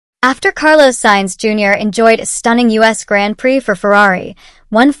After Carlos Sainz Jr. enjoyed a stunning U.S. Grand Prix for Ferrari,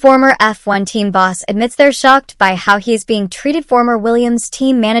 one former F1 team boss admits they're shocked by how he is being treated. Former Williams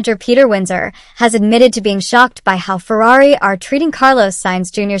team manager Peter Windsor has admitted to being shocked by how Ferrari are treating Carlos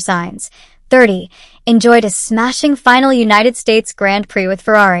Sainz Jr. Sainz, 30, enjoyed a smashing final United States Grand Prix with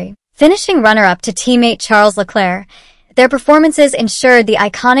Ferrari, finishing runner-up to teammate Charles Leclerc. Their performances ensured the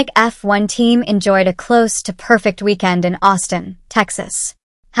iconic F1 team enjoyed a close-to-perfect weekend in Austin, Texas.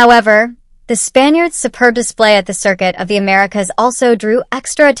 However, the Spaniard's superb display at the Circuit of the Americas also drew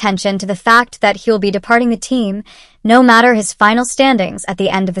extra attention to the fact that he will be departing the team, no matter his final standings at the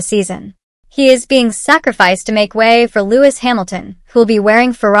end of the season. He is being sacrificed to make way for Lewis Hamilton, who will be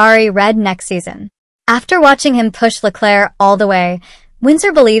wearing Ferrari red next season. After watching him push Leclerc all the way,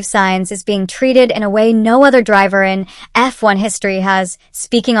 Windsor believes Sainz is being treated in a way no other driver in F1 history has.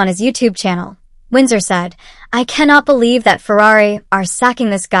 Speaking on his YouTube channel, Windsor said, "I cannot believe that Ferrari are sacking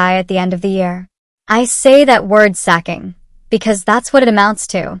this guy at the end of the year. I say that word sacking, because that's what it amounts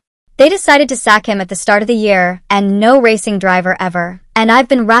to. They decided to sack him at the start of the year, and no racing driver ever, and I've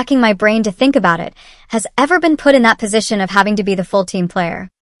been racking my brain to think about it, has ever been put in that position of having to be the full team player.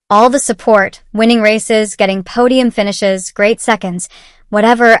 All the support, winning races, getting podium finishes, great seconds,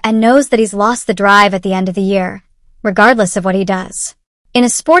 whatever, and knows that he's lost the drive at the end of the year, regardless of what he does. In a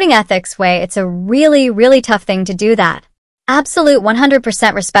sporting ethics way, it's a really tough thing to do that. Absolute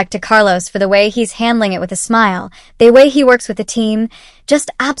 100% respect to Carlos for the way he's handling it with a smile, the way he works with the team, just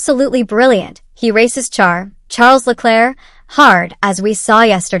absolutely brilliant. He races Charles Leclerc hard, as we saw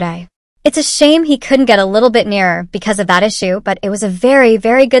yesterday. It's a shame he couldn't get a little bit nearer because of that issue, but it was a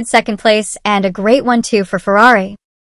very good second place and a great one too for Ferrari.